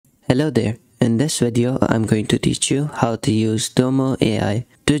Hello there. In this video, I'm going to teach you how to use Domo AI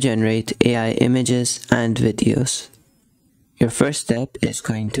to generate AI images and videos. Your first step is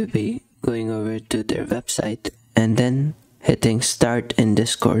going to be going over to their website and then hitting Start in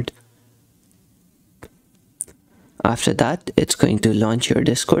Discord. After that, it's going to launch your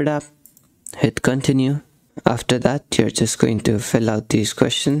Discord app. Hit Continue. After that, you're just going to fill out these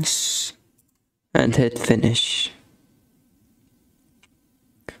questions and hit Finish.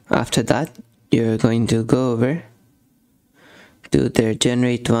 After that, you're going to go over to their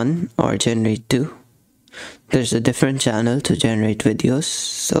Generate 1 or Generate 2. There's a different channel to generate videos,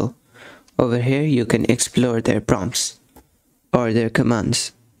 so over here you can explore their prompts or their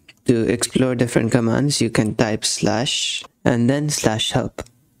commands. To explore different commands, you can type / and then /help.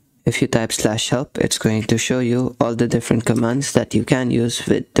 If you type /help, it's going to show you all the different commands that you can use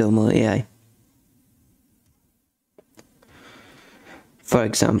with Domo AI. For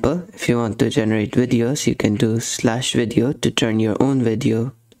example, if you want to generate videos, you can do /video to turn your own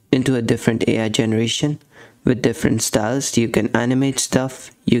video into a different AI generation with different styles. You can animate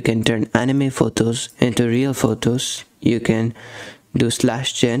stuff, you can turn anime photos into real photos, you can do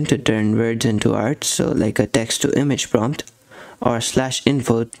 /gen to turn words into art, so like a text to image prompt, or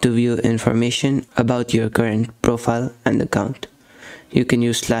 /info to view information about your current profile and account. You can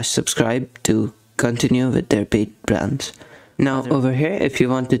use /subscribe to continue with their paid plans. Now over here, if you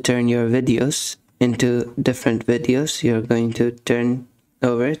want to turn your videos into different videos, you're going to turn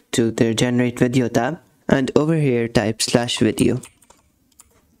over to their Generate Video tab, and over here type /video.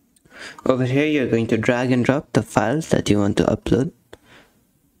 Over here you're going to drag and drop the files that you want to upload.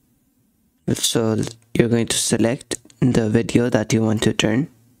 So you're going to select the video that you want to turn,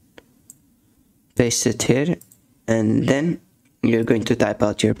 paste it here, and then you're going to type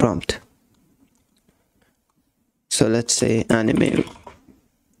out your prompt. So let's say anime.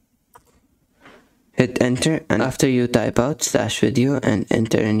 Hit enter, and after you type out /video and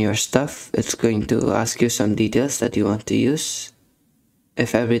enter in your stuff, it's going to ask you some details that you want to use.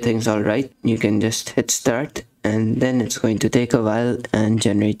 If everything's alright, you can just hit start, and then it's going to take a while and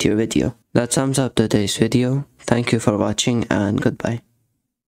generate your video. That sums up today's video. Thank you for watching and goodbye.